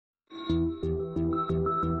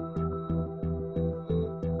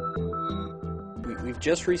we've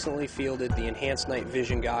just recently fielded the enhanced night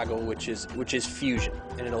vision goggle, which is fusion,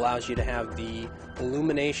 and it allows you to have the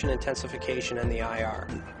illumination intensification and the IR.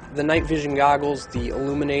 The night vision goggles, the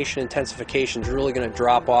illumination intensification is really going to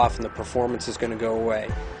drop off and the performance is going to go away.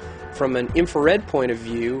 From an infrared point of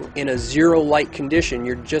view, in a zero light condition,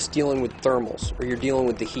 you're just dealing with thermals, or you're dealing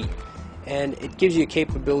with the heat. And it gives you a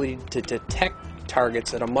capability to detect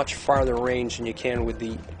targets at a much farther range than you can with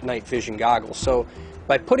the night vision goggles. So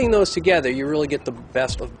by putting those together, you really get the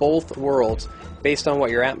best of both worlds based on what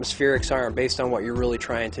your atmospherics are and based on what you're really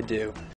trying to do.